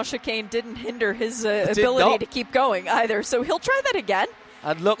the Le Mans chicane didn't hinder his ability to keep going either, so he'll try that again.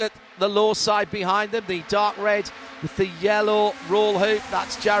 And look at the low side behind them, the dark red with the yellow roll hoop.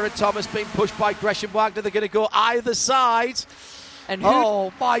 That's Jared Thomas being pushed by Gresham Wagner. They're going to go either side. And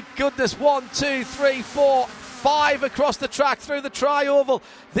oh, my goodness. 1, 2, 3, 4, 5 across the track through the tri-oval.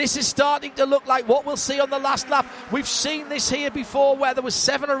 This is starting to look like what we'll see on the last lap. We've seen this here before, where there was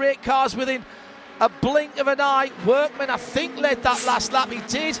 7 or 8 cars within a blink of an eye. Workman, I think, led that last lap. He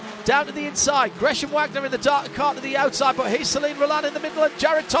did, down to the inside. Gresham Wagner in the dark car to the outside, but here's Celine Roland in the middle and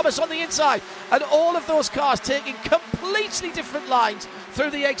Jared Thomas on the inside. And all of those cars taking completely different lines through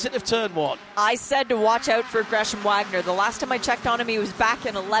the exit of turn 1. I said to watch out for Gresham Wagner. The last time I checked on him, he was back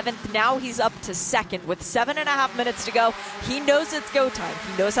in 11th. Now he's up to 2nd with 7.5 minutes to go. He knows it's go time.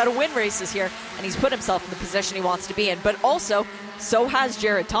 He knows how to win races here, and he's put himself in the position he wants to be in. But also, so has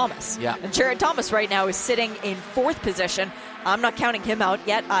Jared Thomas. Yeah. And Jared Thomas right now is sitting in 4th position. I'm not counting him out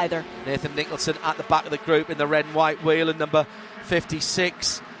yet either. Nathan Nicholson at the back of the group in the red and white wheel in number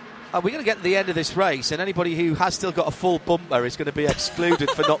 56. We're going to get to the end of this race, and anybody who has still got a full bumper is going to be excluded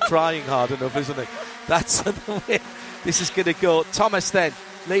for not trying hard enough, isn't it? That's the way this is going to go. Thomas then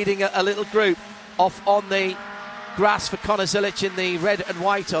leading a little group off on the grass for Connor Zilic in the red and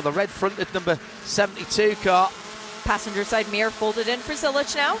white, or the red fronted number 72 car. Passenger side mirror folded in for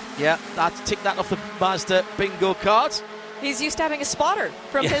Zilic now. Yeah, that's ticked that off the Mazda bingo card. He's used to having a spotter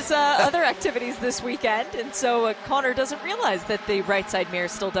from his other activities this weekend, and so Connor doesn't realize that the right side mirror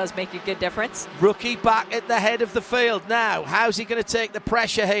still does make a good difference. Rookie back at the head of the field now. How's he going to take the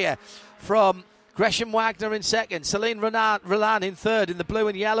pressure here from Gresham Wagner in 2nd, Celine Roland in 3rd in the blue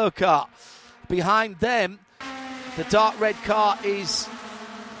and yellow car. Behind them, the dark red car is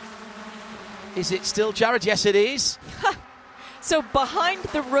it still Jared? Yes, it is. So behind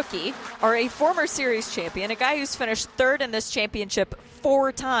the rookie are a former series champion, a guy who's finished 3rd in this championship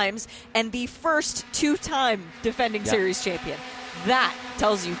 4 times, and the first 2-time defending series champion. That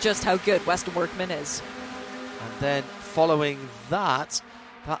tells you just how good Weston Workman is. And then following that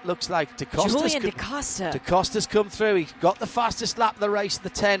looks like Julian DaCosta. DaCosta's come through. He got the fastest lap of the race, the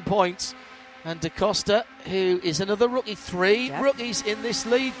 10 points. And DaCosta, who is another rookie, three rookies in this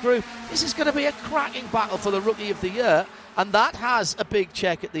lead group. This is going to be a cracking battle for the Rookie of the Year. And that has a big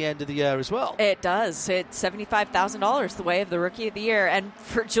check at the end of the year as well. It does. It's $75,000 the way of the Rookie of the Year. And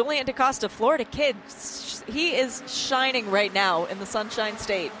for Julian DaCosta, Florida kid, he is shining right now in the Sunshine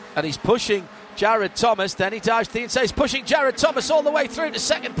State. And he's pushing Jared Thomas. Then he dives to the inside. He's pushing Jared Thomas all the way through to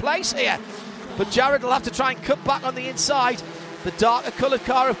second place here. But Jared will have to try and cut back on the inside. The darker coloured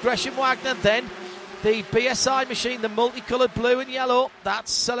car of Gresham Wagner. Then the BSI machine, the multicoloured blue and yellow.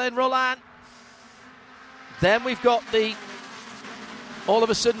 That's Celine Roland. Then we've got all of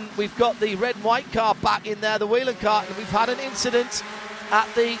a sudden, we've got the red and white car back in there, the Whelan car, and we've had an incident at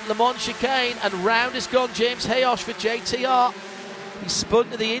the Le Mans chicane, and round has gone James Hayosh for JTR. He spun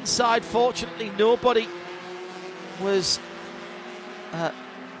to the inside. Fortunately, nobody was...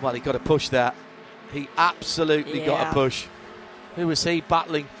 he got a push there. He absolutely got a push. Who was he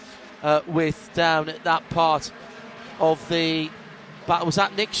battling with down at that part of the battle? Was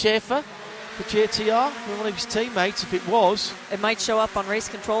that Nick Schaefer for JTR? One of his teammates, if it was. It might show up on race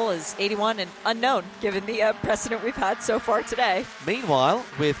control as 81 and unknown, given the precedent we've had so far today. Meanwhile,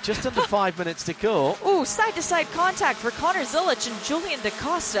 with just under 5 minutes to go. Ooh, side-to-side contact for Connor Zilic and Julian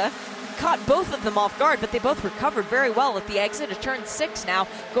DaCosta. Caught both of them off guard, but they both recovered very well at the exit of turn 6 now,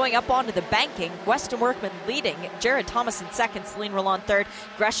 going up onto the banking. Weston Workman leading, Jared Thomas in second, Celine Roland third,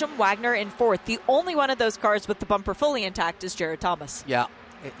 Gresham Wagner in fourth. The only one of those cars with the bumper fully intact is Jared Thomas. Yeah,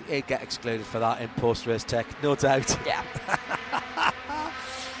 he'd get excluded for that in post-race tech, no doubt. Yeah.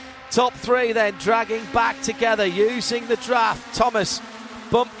 Top three then dragging back together using the draft. Thomas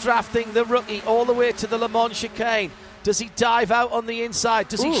bump drafting the rookie all the way to the Le Mans chicane. Does he dive out on the inside?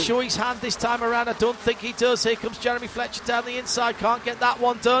 Does he show his hand this time around? I don't think he does. Here comes Jeremy Fletcher down the inside. Can't get that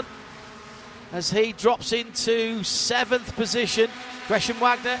one done as he drops into 7th position. Gresham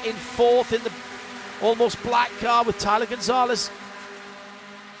Wagner in 4th in the almost black car with Tyler Gonzalez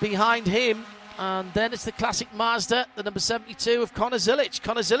behind him. And then it's the classic Mazda, the number 72 of Connor Zilic.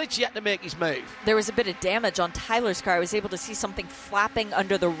 Connor Zilic yet to make his move. There was a bit of damage on Tyler's car. I was able to see something flapping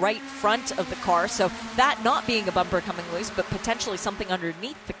under the right front of the car. So that not being a bumper coming loose, but potentially something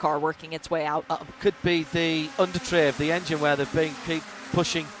underneath the car working its way out. Could be the undertray of the engine where they've been keep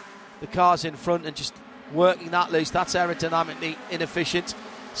pushing the cars in front and just working that loose. That's aerodynamically inefficient.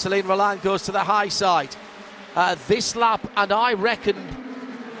 Celine Roland goes to the high side. This lap, and I reckon...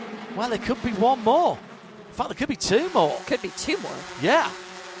 Well, there could be one more. In fact, there could be two more. Could be two more. Yeah.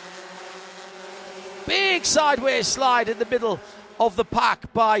 Big sideways slide in the middle of the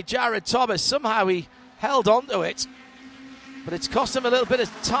pack by Jared Thomas. Somehow he held on to it, but it's cost him a little bit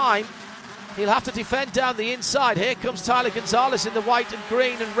of time. He'll have to defend down the inside. Here comes Tyler Gonzalez in the white and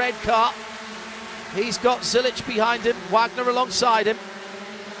green and red car. He's got Zilic behind him, Wagner alongside him.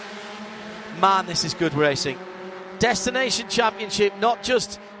 Man, this is good racing. Destination championship, not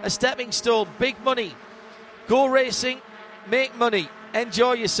just a stepping stone. Big money. Go racing, make money,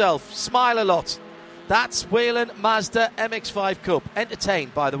 enjoy yourself, smile a lot. That's Whelan Mazda MX5 Cup.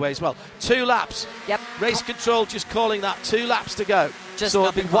 Entertained, by the way, as well. 2 laps. Yep. Race control just calling that 2 laps to go. So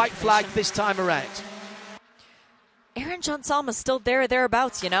it'll be white flag this time around. Aaron John Salma's still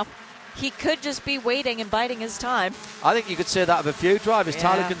thereabouts, you know. He could just be waiting and biding his time. I think you could say that of a few drivers. Yeah.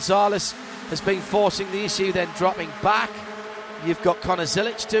 Tyler Gonzalez has been forcing the issue, then dropping back. You've got Connor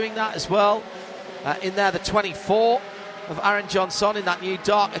Zilic doing that as well. In there, the 24 of Aaron Johnson in that new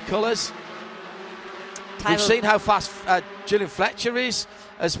darker colours. We've seen how fast Julian Fletcher is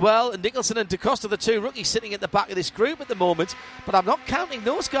as well. And Nicholson and DaCosta, the 2 rookies, sitting at the back of this group at the moment. But I'm not counting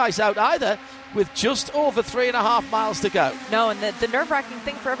those guys out either, with just over 3.5 miles to go. No, and the nerve-wracking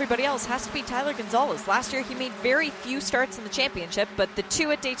thing for everybody else has to be Tyler Gonzalez. Last year he made very few starts in the championship, but the 2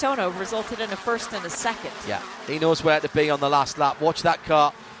 at Daytona resulted in a first and a second. Yeah, he knows where to be on the last lap. Watch that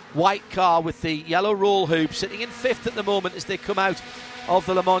car, white car with the yellow roll hoop, sitting in 5th at the moment as they come out of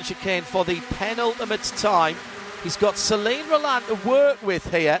the Le Mans chicane for the penultimate time. He's got Celine Roland to work with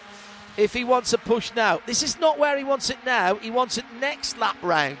here if he wants a push now. This is not where he wants it now. He wants it next lap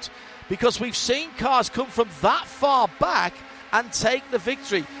round, because we've seen cars come from that far back and take the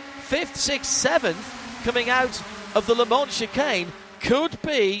victory. 5th, 6th, 7th coming out of the Le Mans chicane could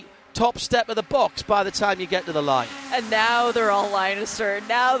be top step of the box by the time you get to the line. And now they're all line astern.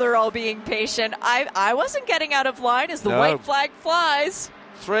 Now they're all being patient. I wasn't getting out of line as the white flag flies.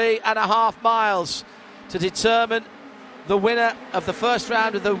 3.5 miles to determine the winner of the first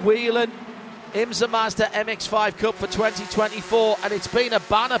round of the Whelan IMSA Mazda MX5 Cup for 2024, and it's been a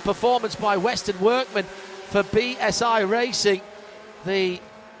banner performance by Western Workman for BSI Racing. The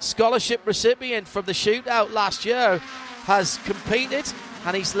scholarship recipient from the shootout last year has competed,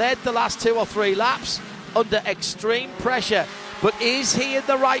 and he's led the last 2 or 3 laps under extreme pressure. But is he in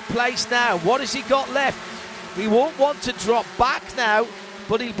the right place now? What has he got left? He won't want to drop back now,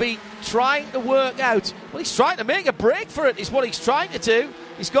 but he'll be trying to work out. Well, he's trying to make a break for it, is what he's trying to do.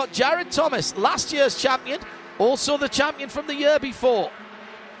 He's got Jared Thomas, last year's champion, also the champion from the year before.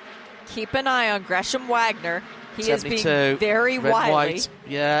 Keep an eye on Gresham Wagner. He is being 72, very wily. White.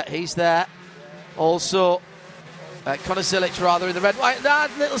 Yeah, he's there. Also, Connor Zilic, rather, in the red white.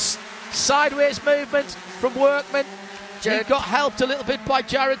 Little sideways movement from Workman. He got helped a little bit by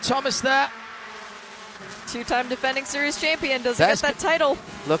Jared Thomas there. 2-time defending series champion doesn't get that title.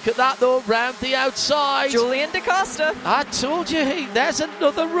 Look at that, though, round the outside. Julian DaCosta. I told you, there's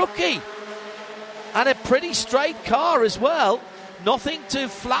another rookie. And a pretty straight car as well. Nothing to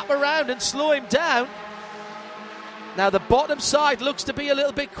flap around and slow him down. Now, the bottom side looks to be a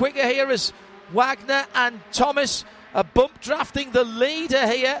little bit quicker here as Wagner and Thomas are bump drafting the leader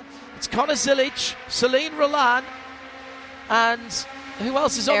here. It's Connor Zilic, Celine Roland, and who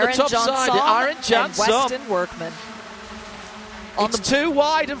else is on the top side? Aaron Jansson. And Weston Workman. It's 2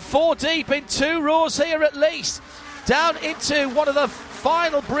 wide and 4 deep in 2 rows here at least. Down into one of the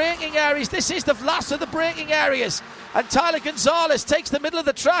final braking areas. This is the last of the braking areas. And Tyler Gonzalez takes the middle of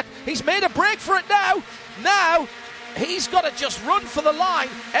the track. He's made a break for it now. Now, he's got to just run for the line.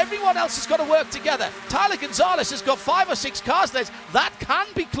 Everyone else has got to work together. Tyler Gonzalez has got 5 or 6 cars there. That can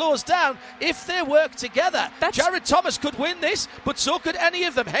be closed down if they work together. Jared Thomas could win this, but so could any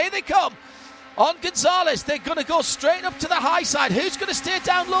of them. Here they come. On Gonzalez, they're going to go straight up to the high side. Who's going to stay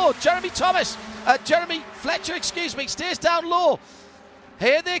down low? Jeremy Fletcher, stays down low.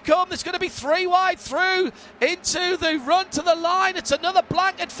 Here they come. There's going to be 3 wide through into the run to the line. It's another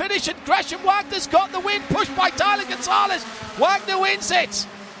blanket finish, and Gresham Wagner's got the win, pushed by Tyler Gonzalez. Wagner wins it.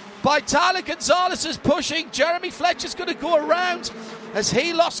 By Tyler Gonzalez is pushing. Jeremy Fletcher's going to go around as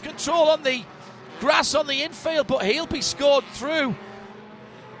he lost control on the grass on the infield, but he'll be scored through.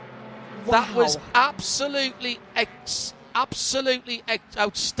 Wow. That was absolutely outstanding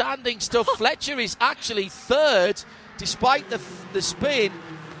stuff. Fletcher is actually third, despite the spin.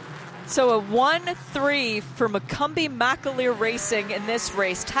 So a 1-3 for Macumbi Macaleer Racing in this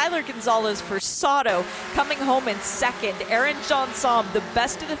race. Tyler Gonzalez for Sato coming home in second. Aaron Johnson, the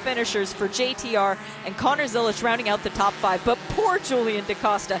best of the finishers for JTR, and Connor Zilic rounding out the top 5. But poor Julian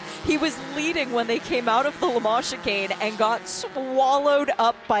DaCosta. He was leading when they came out of the Le Mans chicane and got swallowed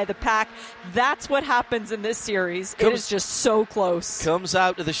up by the pack. That's what happens in this series. It is just so close. Comes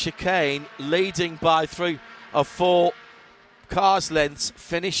out of the chicane leading by 3 or 4 cars lengths,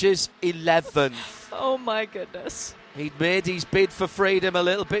 finishes 11th. Oh my goodness. He'd made his bid for freedom a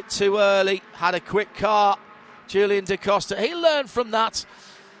little bit too early, had a quick car. Julian DaCosta, he'll learn from that,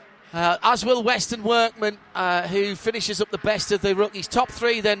 as will Weston Workman, who finishes up the best of the rookies. Top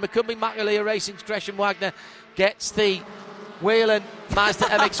 3 then, Macumbi Macaleer Racing's Gresham Wagner gets the Whelen Mazda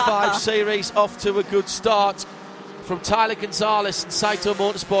MX5 series off to a good start from Tyler Gonzalez and Saito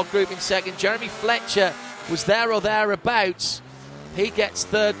Motorsport Group in second. Jeremy Fletcher was there or thereabouts. He gets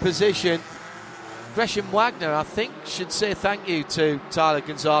third position. Gresham Wagner, I think, should say thank you to Tyler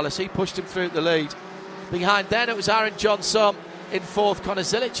Gonzalez. He pushed him through the lead. Behind then, it was Aaron Johnson in fourth, Connor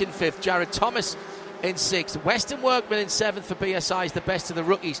Zilic in fifth, Jared Thomas in sixth. Weston Workman in seventh for BSI is the best of the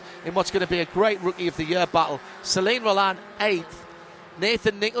rookies in what's going to be a great Rookie of the Year battle. Celine Roland, eighth.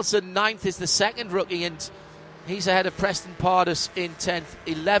 Nathan Nicholson, ninth, is the second rookie, and he's ahead of Preston Pardus in 10th.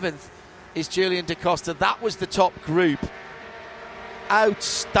 11th is Julian DaCosta. That was the top group.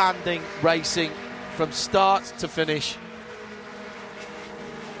 Outstanding racing from start to finish.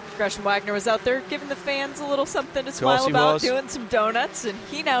 Gresham Wagner was out there giving the fans a little something to smile about, doing some donuts, and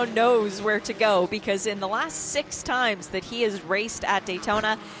he now knows where to go, because in the last 6 times that he has raced at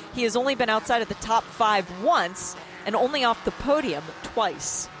Daytona, he has only been outside of the top 5 once and only off the podium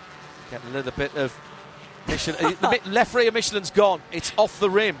twice. Getting a little bit of Michelin. The left rear Michelin's gone. It's off the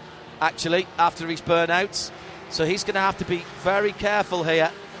rim, actually, after his burnouts. So he's going to have to be very careful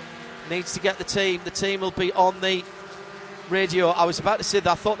here. Needs to get the team. The team will be on the radio. I was about to say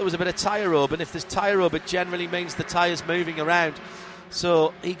that I thought there was a bit of tyre rub, and if there's tyre rub, it generally means the tyre's moving around.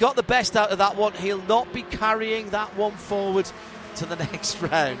 So he got the best out of that one. He'll not be carrying that one forward to the next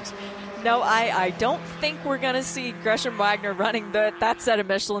round. No, I don't think we're going to see Gresham Wagner running that set of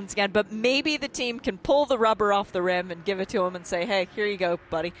Michelins again, but maybe the team can pull the rubber off the rim and give it to him and say, hey, here you go,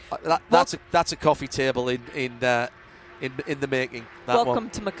 buddy. That's a coffee table in in the making. Welcome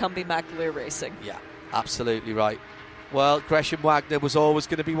to Macumbi Macular Racing. Yeah, absolutely right. Well, Gresham Wagner was always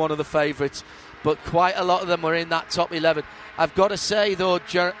going to be one of the favourites, but quite a lot of them were in that top 11. I've got to say, though,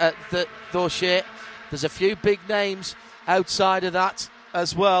 Shea, there's a few big names outside of that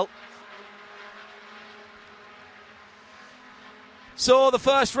as well. So the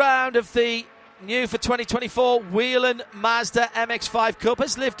first round of the new for 2024 Whelan Mazda MX5 Cup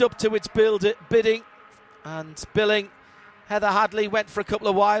has lived up to its bidding and billing. Heather Hadley went for a couple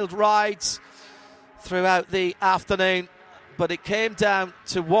of wild rides throughout the afternoon, but it came down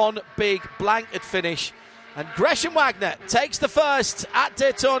to one big blanket finish, and Gresham Wagner takes the first at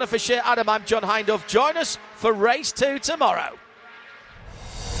Daytona. For Shea Adam, I'm John Hindhaugh. Join us for race 2 tomorrow.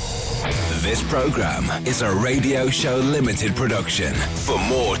 This programme is a Radio Show Limited production. For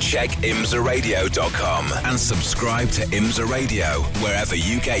more, check imsaradio.com and subscribe to IMSA Radio wherever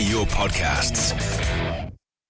you get your podcasts.